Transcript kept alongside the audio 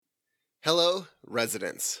Hello,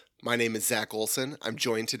 residents. My name is Zach Olson. I'm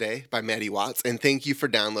joined today by Maddie Watts, and thank you for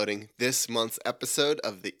downloading this month's episode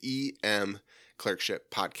of the EM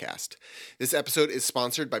Clerkship Podcast. This episode is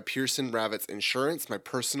sponsored by Pearson Ravitz Insurance, my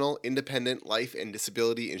personal independent life and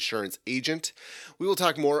disability insurance agent. We will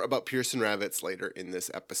talk more about Pearson Ravitz later in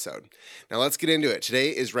this episode. Now let's get into it. Today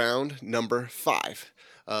is round number 5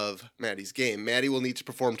 of Maddie's game. Maddie will need to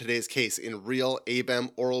perform today's case in real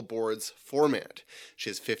ABEM oral boards format.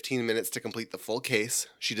 She has 15 minutes to complete the full case.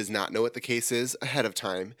 She does not know what the case is ahead of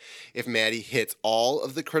time. If Maddie hits all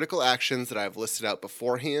of the critical actions that I've listed out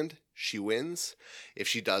beforehand, she wins. If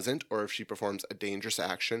she doesn't, or if she performs a dangerous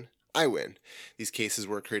action, I win. These cases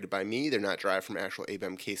were created by me. They're not derived from actual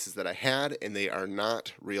ABEM cases that I had, and they are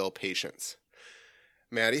not real patients.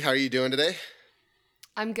 Maddie, how are you doing today?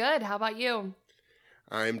 I'm good. How about you?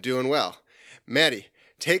 I'm doing well. Maddie,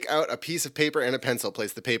 take out a piece of paper and a pencil.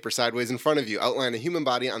 Place the paper sideways in front of you. Outline a human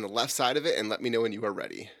body on the left side of it and let me know when you are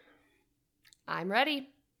ready. I'm ready.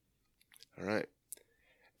 All right.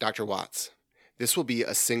 Dr. Watts, this will be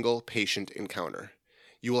a single patient encounter.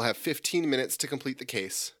 You will have 15 minutes to complete the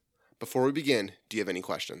case. Before we begin, do you have any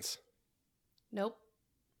questions? Nope.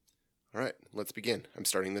 All right, let's begin. I'm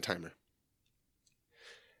starting the timer.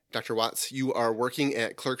 Dr. Watts, you are working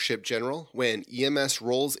at Clerkship General when EMS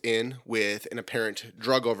rolls in with an apparent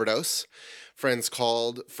drug overdose. Friends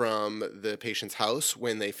called from the patient's house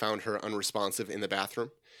when they found her unresponsive in the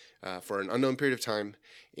bathroom for an unknown period of time,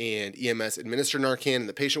 and EMS administered Narcan, and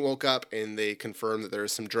the patient woke up, and they confirmed that there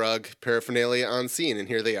was some drug paraphernalia on scene, and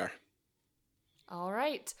here they are. All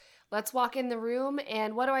right. Let's walk in the room,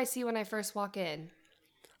 and what do I see when I first walk in?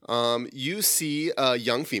 You see a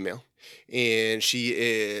young female, and she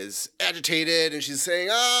is agitated, and she's saying,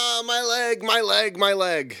 my leg, my leg, my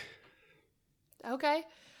leg. Okay.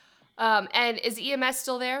 And is EMS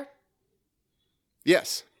still there?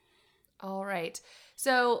 Yes. All right.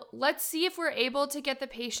 So let's see if we're able to get the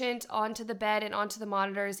patient onto the bed and onto the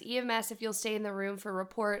monitors. EMS, if you'll stay in the room for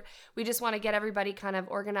report. We just want to get everybody kind of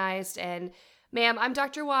organized. And ma'am, I'm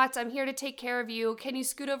Dr. Watts. I'm here to take care of you. Can you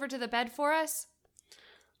scoot over to the bed for us?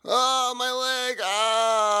 Oh, my leg.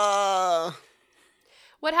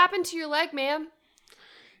 What happened to your leg, ma'am?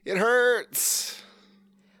 It hurts.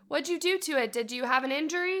 What'd you do to it? Did you have an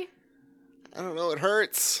injury? I don't know. It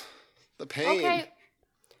hurts. The pain. Okay.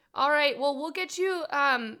 All right. Well, we'll get you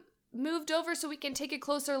moved over so we can take a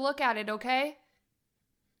closer look at it, okay?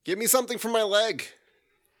 Give me something for my leg.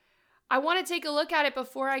 I want to take a look at it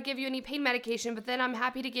before I give you any pain medication, but then I'm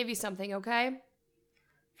happy to give you something, okay?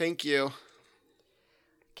 Thank you.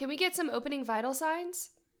 Can we get some opening vital signs?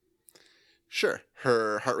 Sure.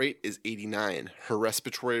 Her heart rate is 89. Her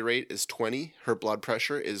respiratory rate is 20. Her blood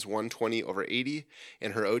pressure is 120 over 80.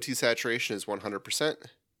 And her O2 saturation is 100%.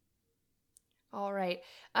 All right.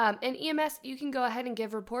 And EMS, you can go ahead and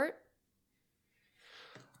give report.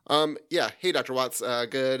 Yeah. Hey, Dr. Watts.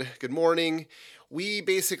 Good morning. We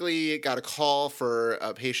basically got a call for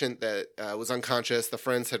a patient that was unconscious. The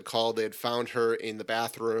friends had called. They had found her in the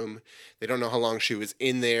bathroom. They don't know how long she was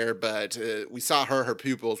in there, but we saw her. Her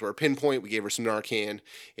pupils were pinpoint. We gave her some Narcan,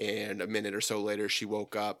 and a minute or so later, she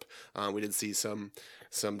woke up. We did see some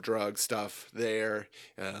drug stuff there.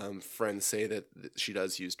 Friends say that she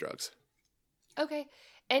does use drugs. Okay.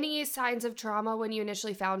 Any signs of trauma when you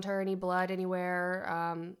initially found her? Any blood anywhere?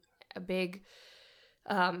 A big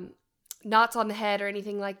knots on the head or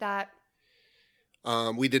anything like that?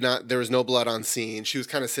 We did not. There was no blood on scene. She was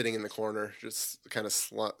kind of sitting in the corner, just kind of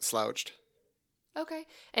slouched. Okay.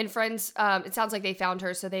 And friends, it sounds like they found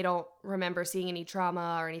her, so they don't remember seeing any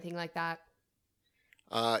trauma or anything like that.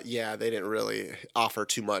 Yeah, they didn't really offer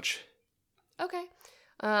too much. Okay.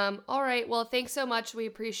 All right. Well, thanks so much. We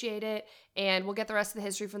appreciate it. And we'll get the rest of the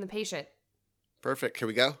history from the patient. Perfect. Can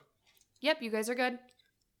we go? Yep, you guys are good.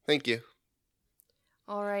 Thank you.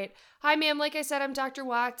 All right. Hi, ma'am. Like I said, I'm Dr.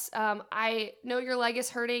 Watts. I know your leg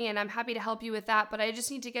is hurting, and I'm happy to help you with that, but I just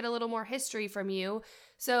need to get a little more history from you.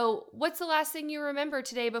 So what's the last thing you remember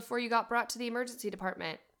today before you got brought to the emergency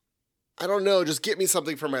department? I don't know. Just get me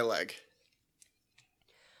something for my leg.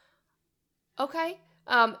 Okay.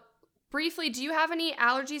 Briefly, do you have any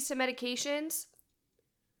allergies to medications?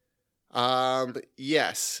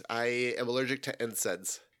 Yes. I am allergic to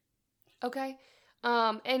NSAIDs. Okay.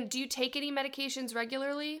 And do you take any medications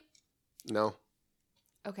regularly? No.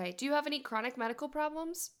 Okay. Do you have any chronic medical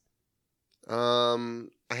problems? I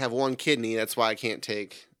have one kidney. That's why I can't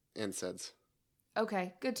take NSAIDs.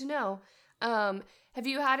 Okay. Good to know. Have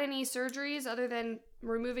you had any surgeries other than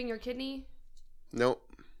removing your kidney? Nope.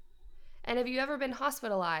 And have you ever been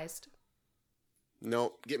hospitalized?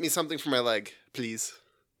 Nope. Get me something for my leg, please.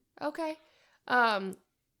 Okay.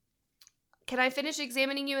 can I finish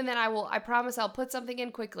examining you and then I promise I'll put something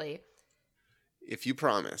in quickly. If you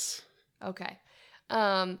promise. Okay.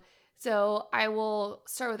 So I will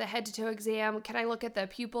start with a head to toe exam. Can I look at the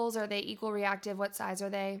pupils? Are they equal reactive? What size are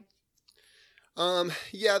they?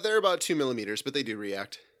 Yeah, they're about 2 millimeters, but they do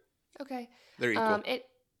react. Okay. They're equal.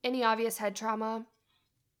 Any obvious head trauma?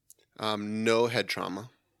 No head trauma.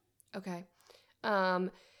 Okay.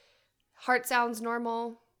 Heart sounds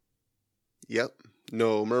normal. Yep.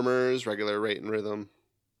 No murmurs, regular rate and rhythm.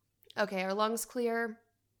 Okay. Are lungs clear?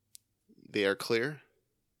 They are clear.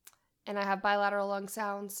 And I have bilateral lung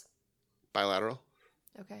sounds. Bilateral.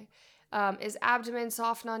 Okay. Is abdomen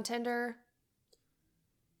soft, non-tender?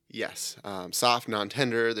 Yes. Soft,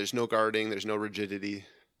 non-tender. There's no guarding. There's no rigidity.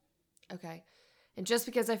 Okay. And just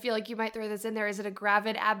because I feel like you might throw this in there, is it a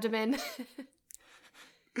gravid abdomen?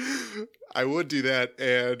 I would do that,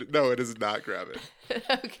 and no, it is not gravid.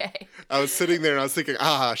 Okay. I was sitting there and I was thinking,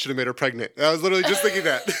 I should have made her pregnant. I was literally just thinking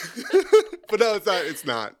that. But no, it's not. It's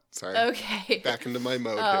not. Sorry. Okay. Back into my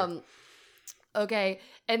mode here. Okay.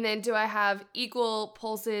 And then do I have equal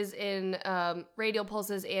pulses in radial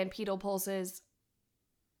pulses and pedal pulses?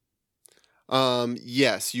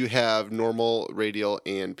 Yes, you have normal, radial,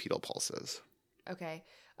 and pedal pulses. Okay.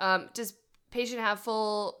 Does patient have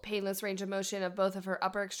full painless range of motion of both of her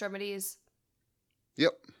upper extremities?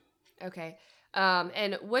 Yep. Okay.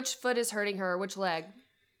 And which foot is hurting her? Which leg?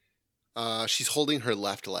 She's holding her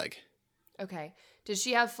left leg. Okay. Does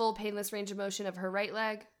she have full painless range of motion of her right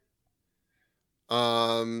leg?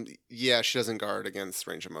 Yeah, she doesn't guard against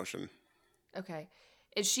range of motion. Okay.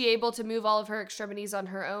 Is she able to move all of her extremities on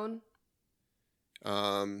her own?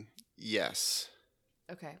 Yes.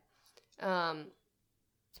 Okay.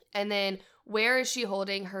 And then where is she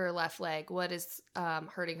holding her left leg? What is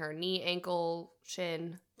hurting her? Knee, ankle,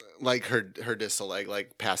 shin? Like her distal leg,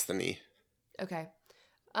 like past the knee. Okay.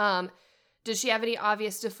 Does she have any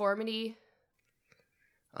obvious deformity?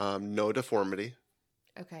 No deformity.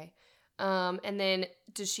 Okay. And then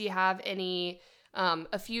does she have any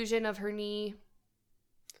effusion of her knee?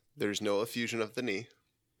 There's no effusion of the knee.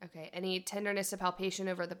 Okay. Any tenderness of palpation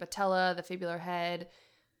over the patella, the fibular head,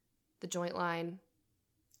 the joint line?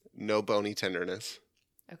 No bony tenderness.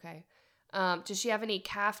 Okay. Does she have any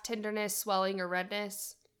calf tenderness, swelling, or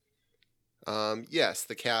redness? Yes,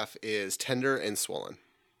 the calf is tender and swollen.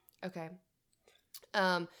 Okay.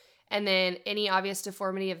 And then any obvious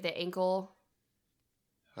deformity of the ankle?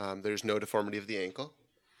 There's no deformity of the ankle.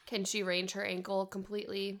 Can she range her ankle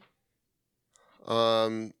completely?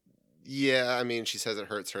 Yeah, I mean, she says it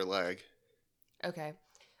hurts her leg. Okay.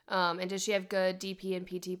 And does she have good DP and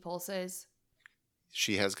PT pulses?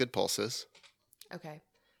 She has good pulses. Okay.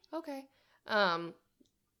 Okay.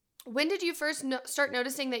 When did you first start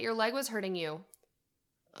noticing that your leg was hurting you?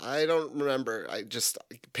 I don't remember. The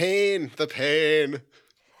pain.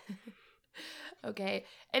 Okay.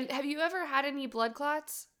 And have you ever had any blood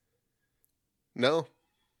clots? No.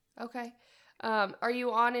 Okay. Are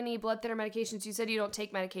you on any blood thinner medications? You said you don't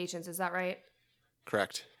take medications. Is that right?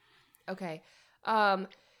 Correct. Okay.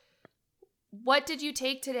 What did you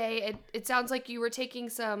take today? It sounds like you were taking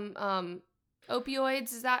some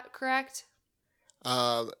opioids. Is that correct?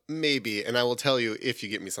 Maybe. And I will tell you if you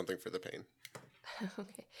get me something for the pain.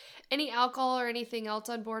 Okay. Any alcohol or anything else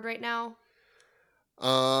on board right now?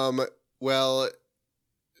 Well,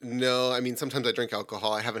 no. I mean, sometimes I drink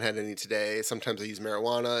alcohol. I haven't had any today. Sometimes I use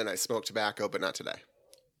marijuana and I smoke tobacco, but not today.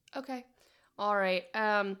 Okay. All right.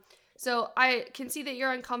 So I can see that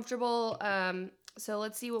you're uncomfortable. So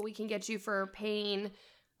let's see what we can get you for pain.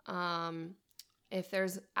 If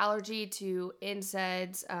there's allergy to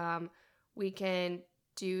NSAIDs, we can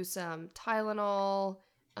do some Tylenol,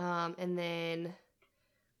 and then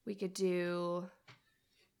we could do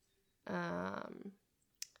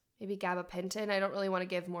maybe gabapentin. I don't really want to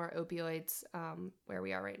give more opioids where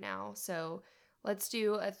we are right now. So let's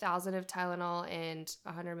do 1,000 of Tylenol and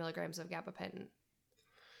 100 milligrams of gabapentin.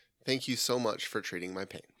 Thank you so much for treating my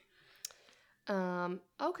pain.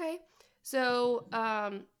 Okay. So,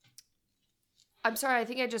 I'm sorry, I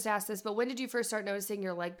think I just asked this, but when did you first start noticing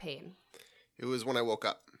your leg pain? It was when I woke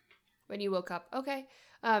up. When you woke up. Okay.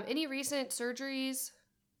 Any recent surgeries?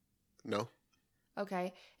 No.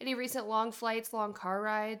 Okay. Any recent long flights, long car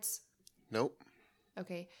rides? Nope.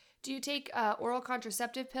 Okay. Do you take oral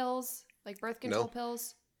contraceptive pills, like birth control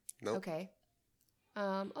pills? Nope. Okay.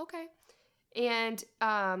 Okay. And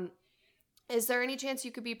is there any chance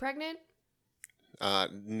you could be pregnant?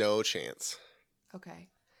 No chance. Okay.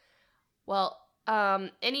 Well,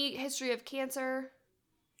 any history of cancer?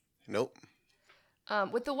 Nope.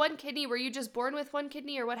 With the one kidney, were you just born with one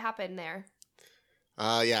kidney or what happened there?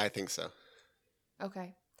 Yeah, I think so.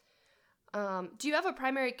 Okay. Do you have a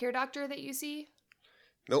primary care doctor that you see?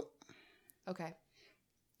 Nope. Okay.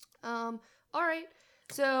 All right.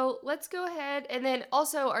 So let's go ahead. And then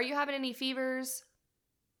also, are you having any fevers?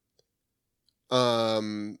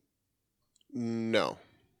 No.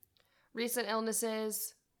 Recent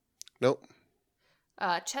illnesses? Nope.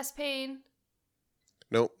 Chest pain?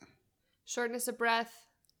 Nope. Shortness of breath?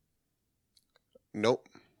 Nope.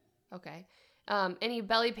 Okay. Any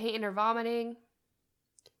belly pain or vomiting?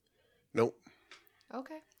 Nope.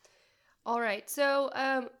 Okay. All right. So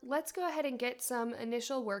let's go ahead and get some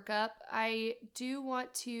initial workup. I do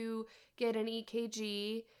want to get an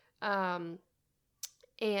EKG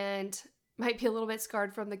and might be a little bit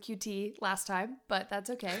scarred from the QT last time, but that's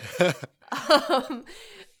okay.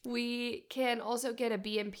 We can also get a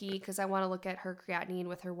BMP because I want to look at her creatinine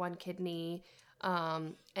with her one kidney.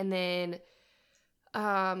 And then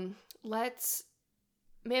ma'am,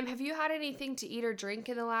 have you had anything to eat or drink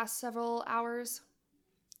in the last several hours?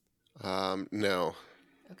 No.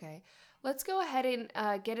 Okay. Let's go ahead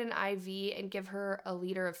and get an IV and give her a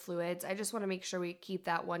liter of fluids. I just want to make sure we keep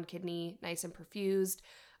that one kidney nice and perfused.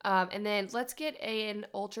 And then let's get an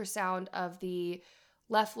ultrasound of the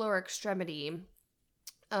left lower extremity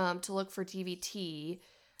to look for DVT.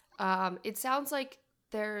 It sounds like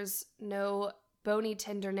there's no bony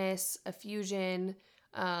tenderness, effusion,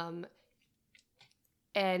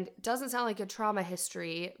 and doesn't sound like a trauma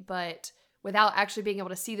history, but without actually being able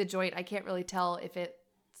to see the joint, I can't really tell if it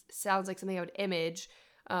sounds like something I would image.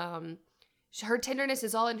 Her tenderness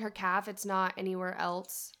is all in her calf. It's not anywhere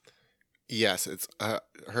else. Yes, it's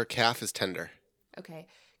her calf is tender. Okay.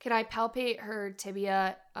 Can I palpate her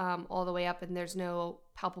tibia all the way up and there's no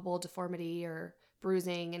palpable deformity or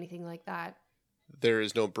bruising, anything like that? There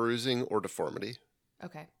is no bruising or deformity.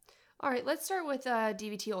 Okay. All right, let's start with a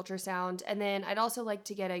DVT ultrasound, and then I'd also like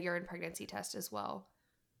to get a urine pregnancy test as well.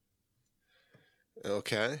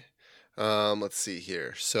 Okay. Let's see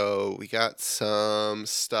here. So we got some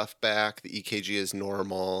stuff back. The EKG is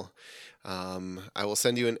normal. I will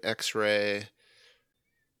send you an X-ray.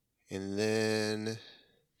 And then,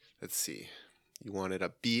 let's see. You wanted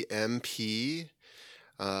a BMP.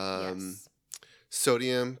 Yes.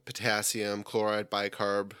 Sodium, potassium, chloride,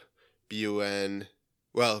 bicarb, BUN.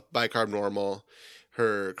 Well, bicarb normal.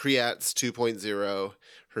 Her creat's 2.0.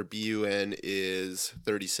 Her BUN is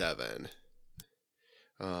 37.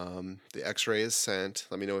 The X-ray is sent.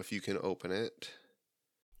 Let me know if you can open it.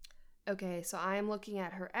 Okay, so I'm looking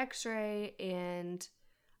at her X-ray, and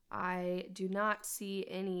I do not see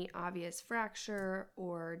any obvious fracture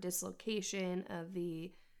or dislocation of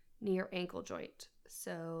the knee or ankle joint.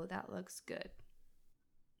 So that looks good.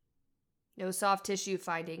 No soft tissue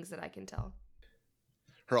findings that I can tell.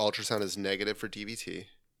 Her ultrasound is negative for DVT.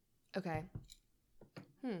 Okay.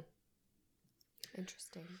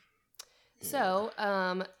 Interesting. Yeah. So,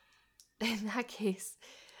 in that case,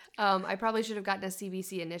 I probably should have gotten a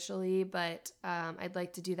CBC initially, but I'd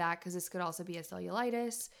like to do that because this could also be a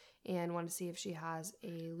cellulitis and want to see if she has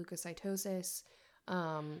a leukocytosis.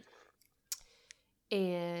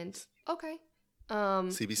 And, okay.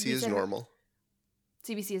 CBC is normal.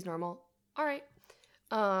 CBC is normal. All right.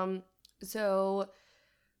 So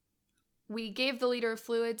we gave the liter of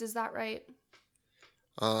fluids, is that right?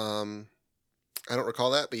 I don't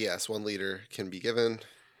recall that, but yes, 1 liter can be given.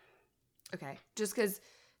 Okay. Just because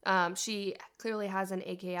she clearly has an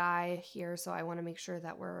AKI here, so I want to make sure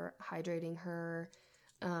that we're hydrating her.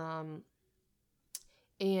 And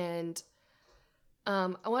I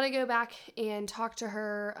want to go back and talk to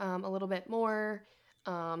her a little bit more.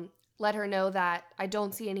 Let her know that I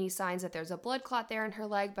don't see any signs that there's a blood clot there in her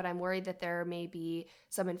leg, but I'm worried that there may be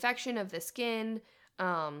some infection of the skin.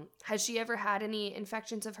 Has she ever had any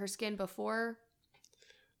infections of her skin before?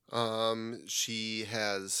 She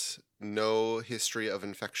has no history of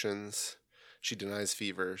infections. She denies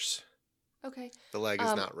fevers. Okay. The leg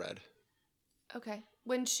is not red. Okay.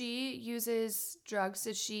 When she uses drugs,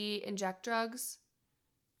 does she inject drugs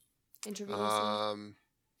intravenously?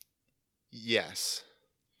 Yes.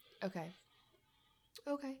 Okay.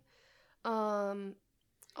 Okay. All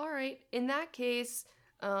right. In that case,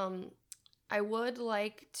 I would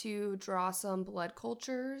like to draw some blood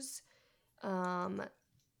cultures.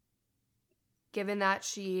 Given that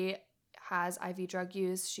she has IV drug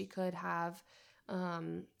use, she could have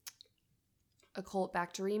occult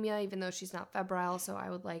bacteremia, even though she's not febrile, so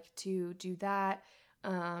I would like to do that.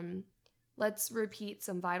 Let's repeat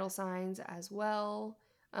some vital signs as well.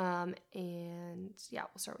 And yeah,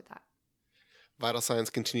 we'll start with that. Vital signs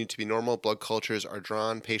continue to be normal. Blood cultures are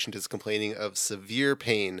drawn. Patient is complaining of severe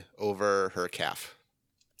pain over her calf.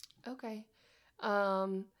 Okay.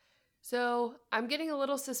 So I'm getting a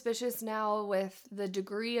little suspicious now with the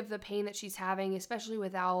degree of the pain that she's having, especially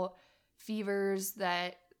without fevers,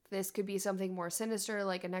 that this could be something more sinister,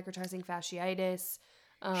 like a necrotizing fasciitis.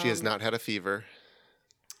 She has not had a fever.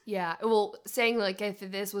 Yeah. Well, saying like if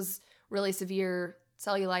this was really severe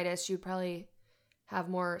cellulitis, she would probably have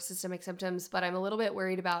more systemic symptoms, but I'm a little bit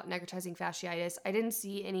worried about necrotizing fasciitis. I didn't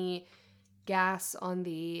see any gas on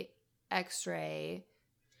the x-ray.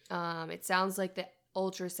 It sounds like the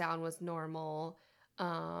ultrasound was normal.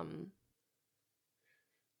 There's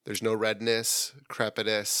no redness,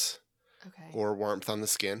 crepitus, Okay. or warmth on the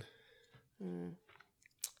skin.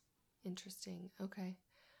 Interesting. Okay.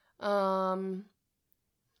 All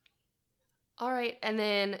right. And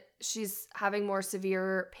then she's having more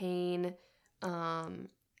severe pain.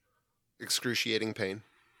 Excruciating pain.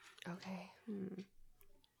 Okay.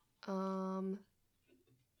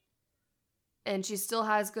 And she still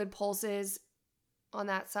has good pulses on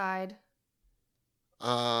that side.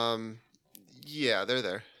 Yeah, they're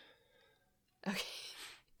there. Okay.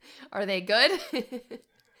 Are they good?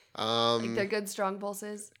 Um, Like they're good, strong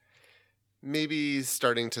pulses? maybe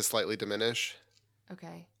starting to slightly diminish,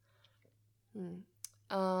 Okay.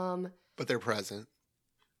 but they're present.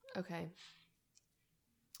 Okay.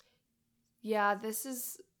 Yeah, this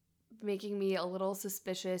is making me a little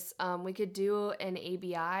suspicious. We could do an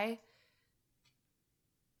ABI,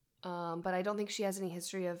 but I don't think she has any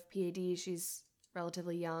history of PAD. She's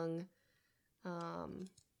relatively young.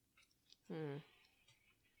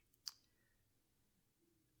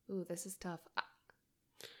 Ooh, this is tough.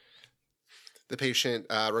 The patient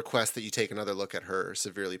requests that you take another look at her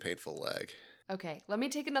severely painful leg. Okay, let me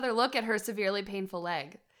take another look at her severely painful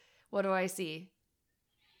leg. What do I see?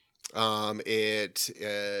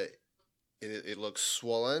 It looks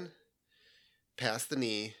swollen past the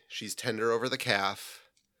knee. She's tender over the calf.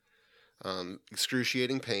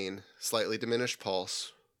 Excruciating pain, slightly diminished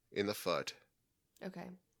pulse in the foot. Okay.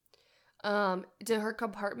 Do her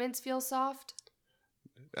compartments feel soft?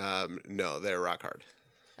 No, they're rock hard.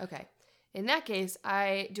 Okay. In that case,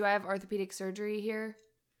 do I have orthopedic surgery here?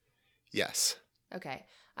 Yes. Okay.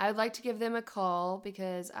 I would like to give them a call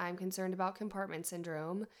because I'm concerned about compartment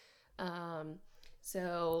syndrome.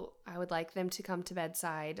 So I would like them to come to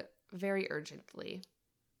bedside very urgently.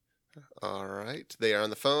 All right. They are on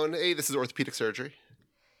the phone. Hey, this is orthopedic surgery.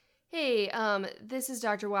 Hey, this is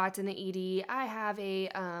Dr. Watts in the ED. I have a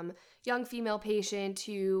young female patient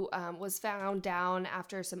who was found down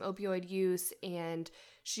after some opioid use, and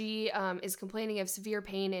she is complaining of severe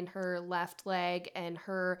pain in her left leg, and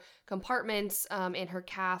her compartments in her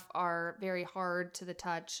calf are very hard to the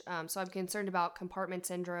touch. So I'm concerned about compartment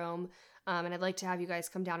syndrome, and I'd like to have you guys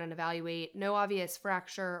come down and evaluate. No obvious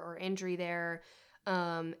fracture or injury there.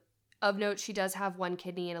 Of note, she does have one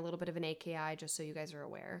kidney and a little bit of an AKI, just so you guys are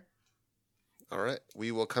aware. All right.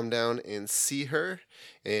 We will come down and see her,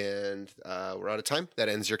 and we're out of time. That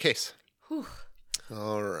ends your case. Whew.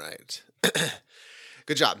 All right.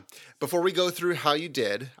 Good job. Before we go through how you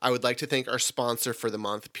did, I would like to thank our sponsor for the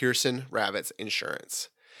month, Pearson Ravitz Insurance.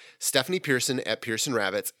 Stephanie Pearson at Pearson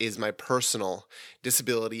Ravitz is my personal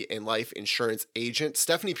disability and life insurance agent.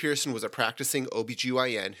 Stephanie Pearson was a practicing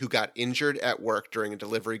OBGYN who got injured at work during a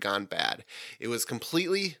delivery gone bad. It was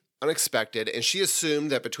completely unexpected, and she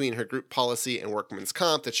assumed that between her group policy and workman's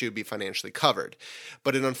comp that she would be financially covered.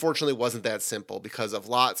 But it unfortunately wasn't that simple because of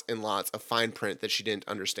lots and lots of fine print that she didn't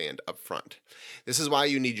understand up front. This is why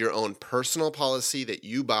you need your own personal policy that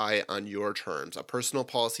you buy on your terms, a personal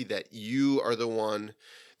policy that you are the one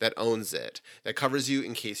that owns it, that covers you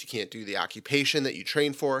in case you can't do the occupation that you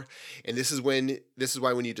train for. And this is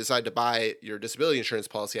why when you decide to buy your disability insurance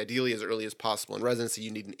policy, ideally as early as possible in residency, you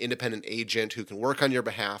need an independent agent who can work on your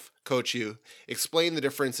behalf, coach you, explain the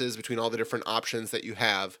differences between all the different options that you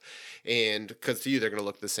have, and because to you they're going to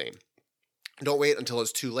look the same. Don't wait until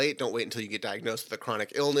it's too late. Don't wait until you get diagnosed with a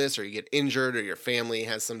chronic illness or you get injured or your family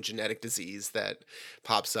has some genetic disease that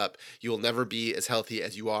pops up. You will never be as healthy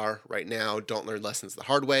as you are right now. Don't learn lessons the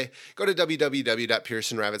hard way. Go to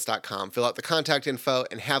www.pearsonravitz.com, fill out the contact info,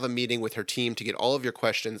 and have a meeting with her team to get all of your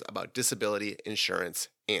questions about disability insurance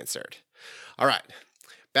answered. All right,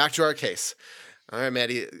 back to our case. All right,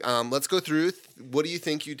 Maddie, let's go through what do you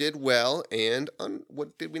think you did well and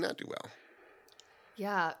what did we not do well?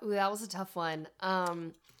 Yeah, that was a tough one.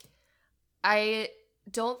 I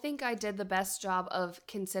don't think I did the best job of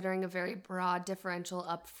considering a very broad differential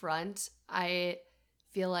up front. I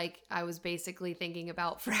feel like I was basically thinking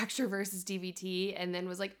about fracture versus DVT and then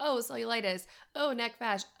was like, oh, cellulitis, oh, neck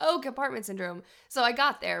fasc, oh, compartment syndrome. So I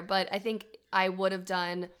got there, but I think I would have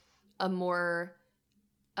done a more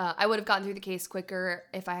I would have gotten through the case quicker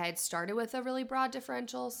if I had started with a really broad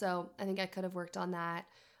differential. So I think I could have worked on that.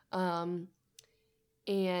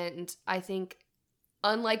 And I think,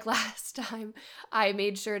 unlike last time, I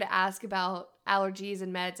made sure to ask about allergies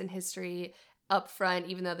and meds and history up front,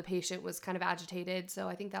 even though the patient was kind of agitated. So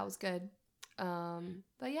I think that was good.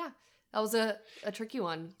 But yeah, that was a tricky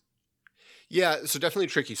one. Yeah, so definitely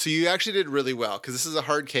tricky. So you actually did really well because this is a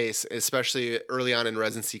hard case, especially early on in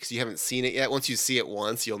residency because you haven't seen it yet. Once you see it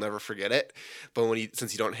once, you'll never forget it. But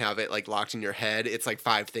since you don't have it like locked in your head, it's like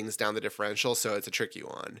 5 things down the differential, so it's a tricky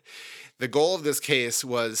one. The goal of this case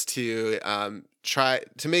was to try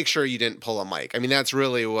to make sure you didn't pull a Mike. I mean, that's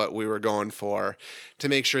really what we were going for, to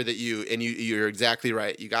make sure that you're exactly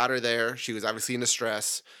right. You got her there. She was obviously in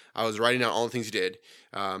distress. I was writing out all the things you did.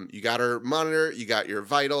 You got her monitor, you got your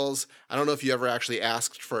vitals. I don't know if you ever actually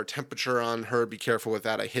asked for a temperature on her. Be careful with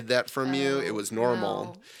that. I hid that from you. It was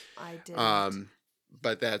normal. No, I didn't.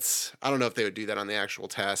 But I don't know if they would do that on the actual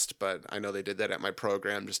test, but I know they did that at my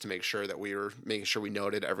program just to make sure that we were making sure we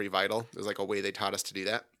noted every vital. It was like a way they taught us to do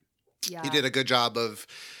that. Yeah. You did a good job of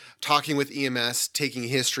talking with EMS, taking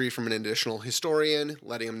history from an additional historian,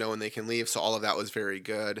 letting them know when they can leave. So all of that was very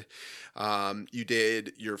good. You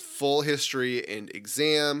did your full history and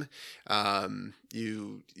exam.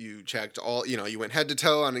 You checked all, you went head to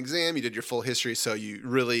toe on exam. You did your full history. So you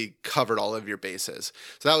really covered all of your bases.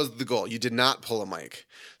 So that was the goal. You did not pull a Mike.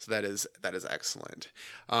 So that is excellent.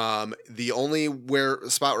 The only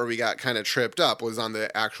spot where we got kind of tripped up was on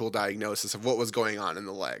the actual diagnosis of what was going on in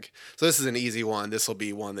the leg. So this is an easy one. This will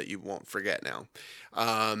be one that you won't forget now.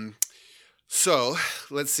 So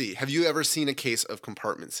let's see. Have you ever seen a case of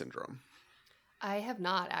compartment syndrome? I have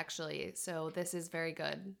not, actually. So this is very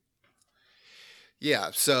good. Yeah.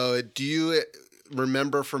 So do you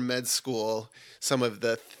remember from med school some of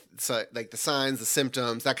the the signs, the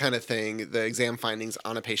symptoms, that kind of thing, the exam findings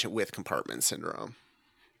on a patient with compartment syndrome?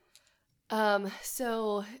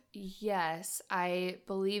 So yes, I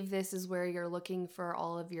believe this is where you're looking for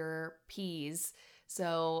all of your P's.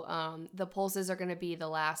 So the pulses are going to be the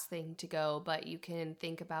last thing to go, but you can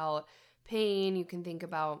think about pain. You can think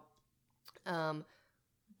about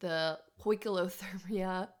the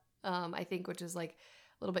poikilothermia, I think, which is like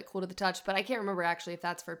a little bit cool to the touch, but I can't remember actually if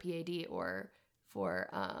that's for PAD or for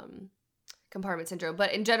compartment syndrome.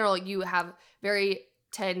 But in general, you have very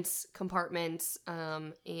tense compartments,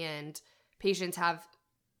 and patients have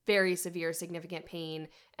very severe, significant pain.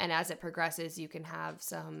 And as it progresses, you can have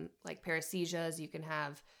some like paresthesias, you can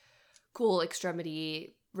have cool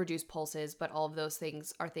extremity, reduced pulses, but all of those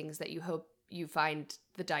things are things that you hope you find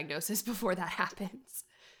the diagnosis before that happens.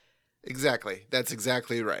 Exactly. That's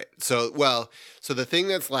exactly right. So the thing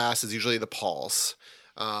that's last is usually the pulse.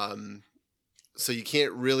 So you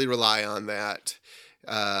can't really rely on that.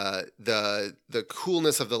 The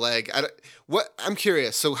coolness of the leg. I'm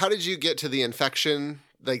curious. So how did you get to the infection?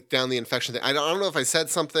 Like down the infection thing? I don't know if I said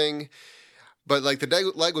something, but like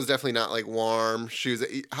the leg was definitely not like warm.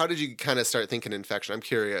 How did you kind of start thinking infection? I'm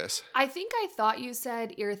curious. I think I thought you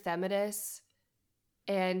said erythematous,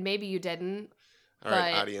 and maybe you didn't. All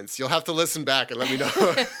right, audience, you'll have to listen back and let me know.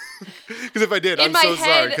 Because if I did, I'm so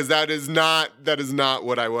sorry. Because that is not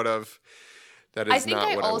what I would have. That is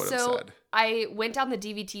not what I would have said. I went down the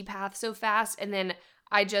DVT path so fast, and then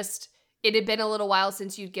it had been a little while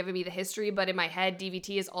since you'd given me the history, but in my head,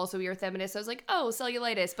 DVT is also erythematous. So I was like, oh,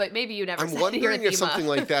 cellulitis, but maybe you never said erythema. I'm wondering if something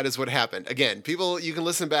like that is what happened. Again, people, you can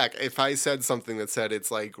listen back. If I said something that said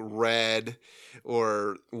it's like red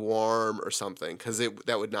or warm or something, because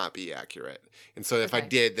that would not be accurate. And so if I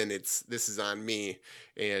did, then this is on me.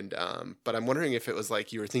 And but I'm wondering if it was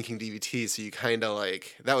like you were thinking DVT, so you kind of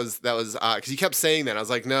like that was because you kept saying that. I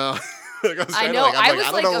was like, no. I know. I was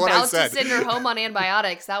about to send her home on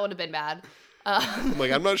antibiotics. That would have been bad. I'm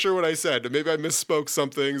like, I'm not sure what I said. Maybe I misspoke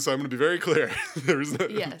something, so I'm going to be very clear. There's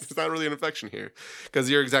not really an infection here. Because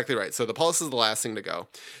you're exactly right. So the pulse is the last thing to go.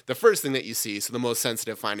 The first thing that you see, so the most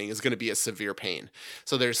sensitive finding, is going to be a severe pain.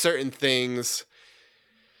 So there's certain things...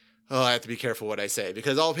 Oh, I have to be careful what I say,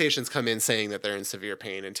 because all patients come in saying that they're in severe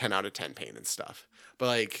pain and 10 out of 10 pain and stuff. But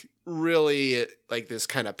like really like this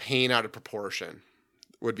kind of pain out of proportion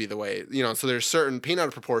would be the way, so there's certain pain out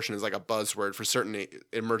of proportion is like a buzzword for certain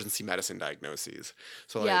emergency medicine diagnoses.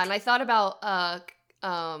 So yeah, and I thought about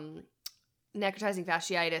necrotizing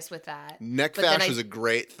fasciitis with that. Neck fash is a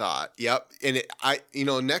great thought. Yep. And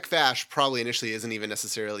neck fash probably initially isn't even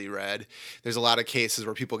necessarily red. There's a lot of cases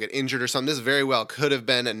where people get injured or something. This very well could have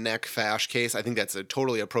been a neck fash case. I think that's a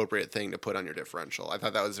totally appropriate thing to put on your differential. I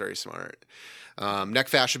thought that was very smart. Neck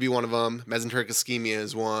fash should be one of them. Mesenteric ischemia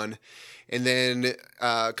is one. And then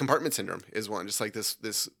compartment syndrome is one. Just like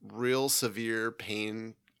this real severe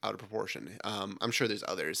pain out of proportion. I'm sure there's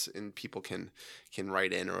others, and people can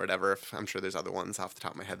write in or whatever. I'm sure there's other ones off the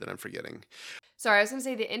top of my head that I'm forgetting. Sorry, I was going to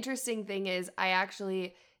say the interesting thing is I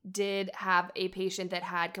actually did have a patient that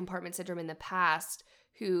had compartment syndrome in the past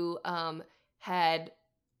who had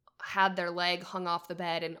their leg hung off the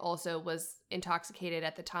bed and also was intoxicated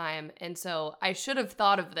at the time. And so I should have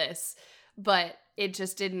thought of this, but it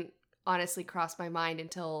just didn't honestly cross my mind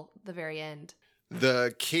until the very end.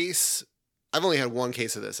 The case, I've only had one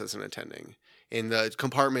case of this as an attending, and the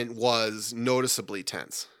compartment was noticeably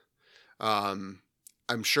tense.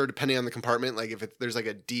 I'm sure depending on the compartment, like if there's like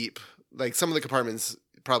a deep, like some of the compartments,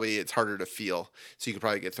 probably it's harder to feel, so you could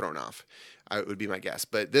probably get thrown off. It would be my guess.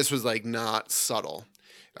 But this was like not subtle.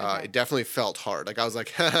 Okay. It definitely felt hard. Like I was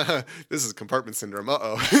like, this is compartment syndrome.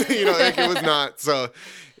 Like it was not. So,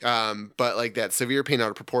 but like that severe pain out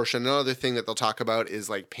of proportion. Another thing that they'll talk about is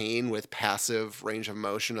like pain with passive range of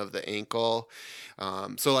motion of the ankle.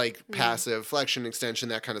 So like passive flexion, extension,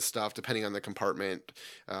 that kind of stuff, depending on the compartment,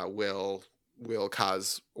 will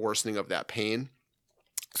cause worsening of that pain.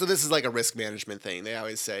 So this is like a risk management thing. They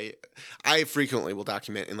always say, I frequently will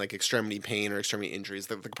document in like extremity pain or extremity injuries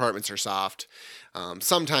that the compartments are soft.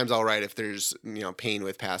 Sometimes I'll write if there's pain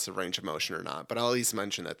with passive range of motion or not, but I'll at least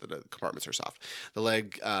mention that the compartments are soft. The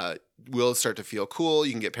leg will start to feel cool.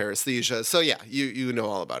 You can get paresthesia. So yeah, you know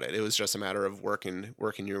all about it. It was just a matter of working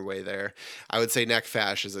your way there. I would say neck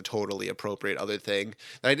fash is a totally appropriate other thing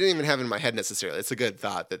that I didn't even have in my head necessarily. It's a good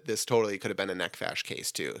thought that this totally could have been a neck fash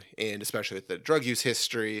case too, and especially with the drug use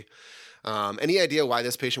history. Any idea why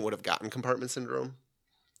this patient would have gotten compartment syndrome?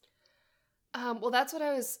 Well, that's what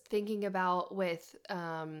I was thinking about with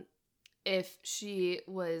if she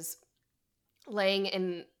was laying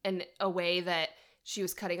in a way that she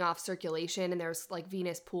was cutting off circulation and there was like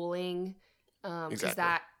venous pooling. Because Exactly.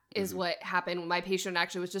 that is what happened. My patient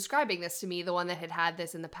actually was describing this to me, the one that had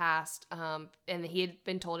this in the past. And he had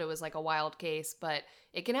been told it was like a wild case, but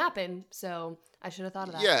it can happen. So I should have thought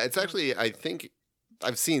of that. Yeah, it's actually, I think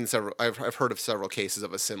I've seen several, I've heard of several cases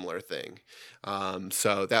of a similar thing.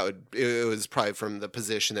 So it was probably from the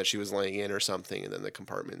position that she was laying in or something, and then the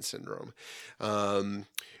compartment syndrome.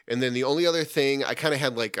 And then the only other thing, I kind of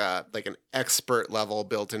had like an expert level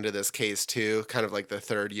built into this case too, kind of like the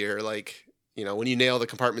third year, like, when you nail the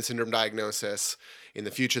compartment syndrome diagnosis, in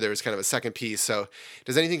the future there was kind of a second piece. So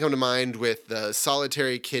does anything come to mind with the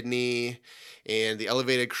solitary kidney and the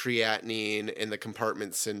elevated creatinine and the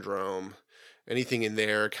compartment syndrome? Anything in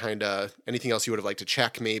there, anything else you would have liked to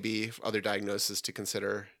check, maybe other diagnoses to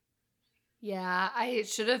consider? Yeah, I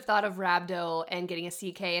should have thought of rhabdo and getting a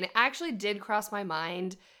CK, and it actually did cross my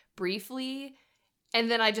mind briefly, and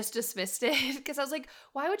then I just dismissed it because I was like,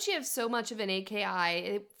 why would she have so much of an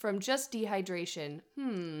AKI from just dehydration?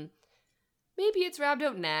 Maybe it's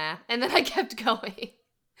rhabdo? Nah. And then I kept going.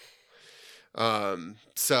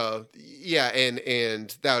 So yeah,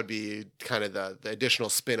 and that would be kind of the additional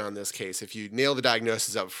spin on this case. If you nail the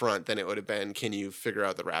diagnosis up front, then it would have been, can you figure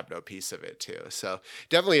out the rhabdo piece of it too? So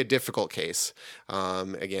definitely a difficult case.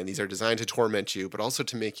 Again, these are designed to torment you, but also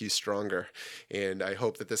to make you stronger. And I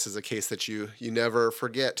hope that this is a case that you never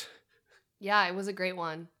forget. Yeah, it was a great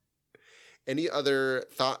one. Any other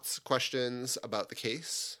thoughts, questions about the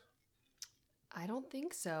case? I don't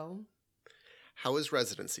think so. How is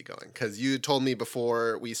residency going? Because you told me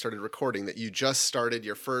before we started recording that you just started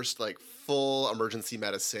your first full emergency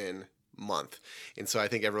medicine month. And so I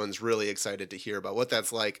think everyone's really excited to hear about what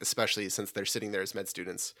that's like, especially since they're sitting there as med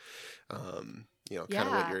students, kind of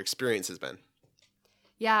what your experience has been.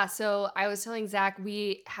 Yeah, so I was telling Zach,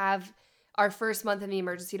 we have our first month in the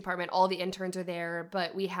emergency department. All the interns are there,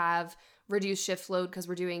 but we have reduced shift load because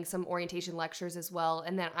we're doing some orientation lectures as well.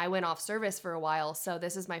 And then I went off service for a while. So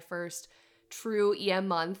this is my first true EM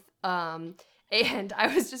month, and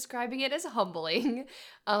I was describing it as humbling.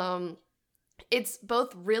 It's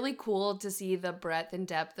both really cool to see the breadth and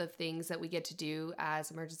depth of things that we get to do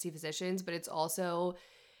as emergency physicians, but it's also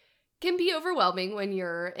can be overwhelming when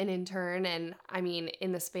you're an intern. And I mean,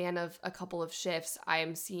 in the span of a couple of shifts,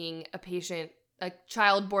 I'm seeing a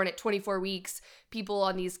child born at 24 weeks, people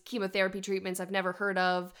on these chemotherapy treatments I've never heard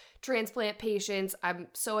of, transplant patients. I'm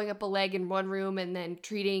sewing up a leg in one room and then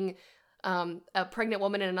treating a pregnant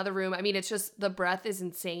woman in another room. I mean, it's just, the breadth is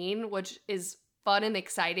insane, which is fun and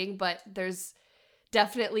exciting, but there's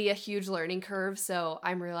definitely a huge learning curve. So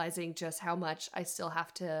I'm realizing just how much I still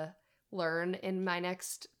have to learn in my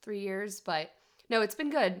next 3 years. But no, it's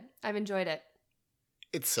been good. I've enjoyed it.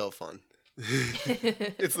 It's so fun.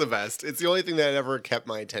 It's the best. It's the only thing that ever kept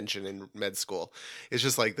my attention in med school. It's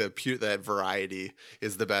just like that variety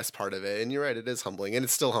is the best part of it. And you're right, it is humbling, and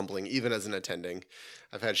it's still humbling even as an attending.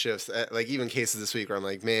 I've had shifts, like even cases this week where I'm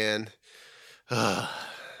like, man,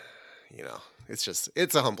 you know,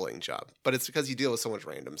 it's a humbling job, but it's because you deal with so much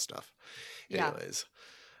random stuff. Yeah. Anyways.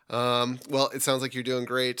 Well, it sounds like you're doing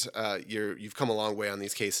great. You've come a long way on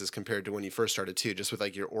these cases compared to when you first started too, just with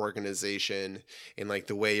like your organization and like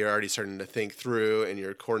the way you're already starting to think through, and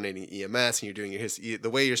you're coordinating EMS and you're doing the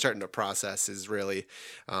way you're starting to process is really,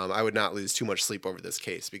 I would not lose too much sleep over this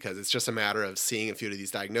case, because it's just a matter of seeing a few of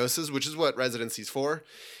these diagnoses, which is what residency's for.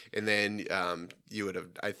 And then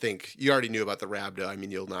I think you already knew about the rhabdo. I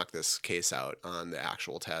mean, you'll knock this case out on the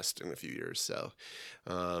actual test in a few years. So,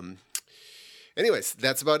 anyways,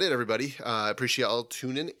 that's about it, everybody. Appreciate y'all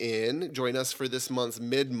tuning in. Join us for this month's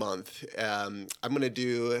mid-month. We're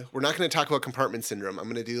not going to talk about compartment syndrome. I'm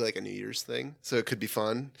going to do like a New Year's thing. So it could be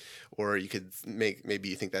fun. Or you could maybe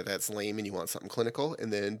you think that that's lame and you want something clinical,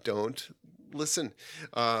 and then don't listen.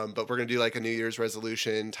 But we're going to do like a New Year's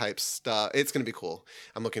resolution type stuff. It's going to be cool.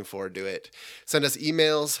 I'm looking forward to it. Send us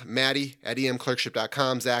emails,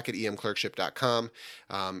 Maddie@emclerkship.com, Zach@emclerkship.com,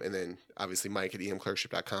 and then obviously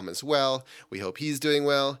Mike@emclerkship.com as well. We hope he's doing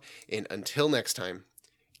well. And until next time,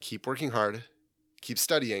 keep working hard, keep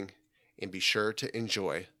studying, and be sure to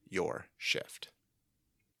enjoy your shift.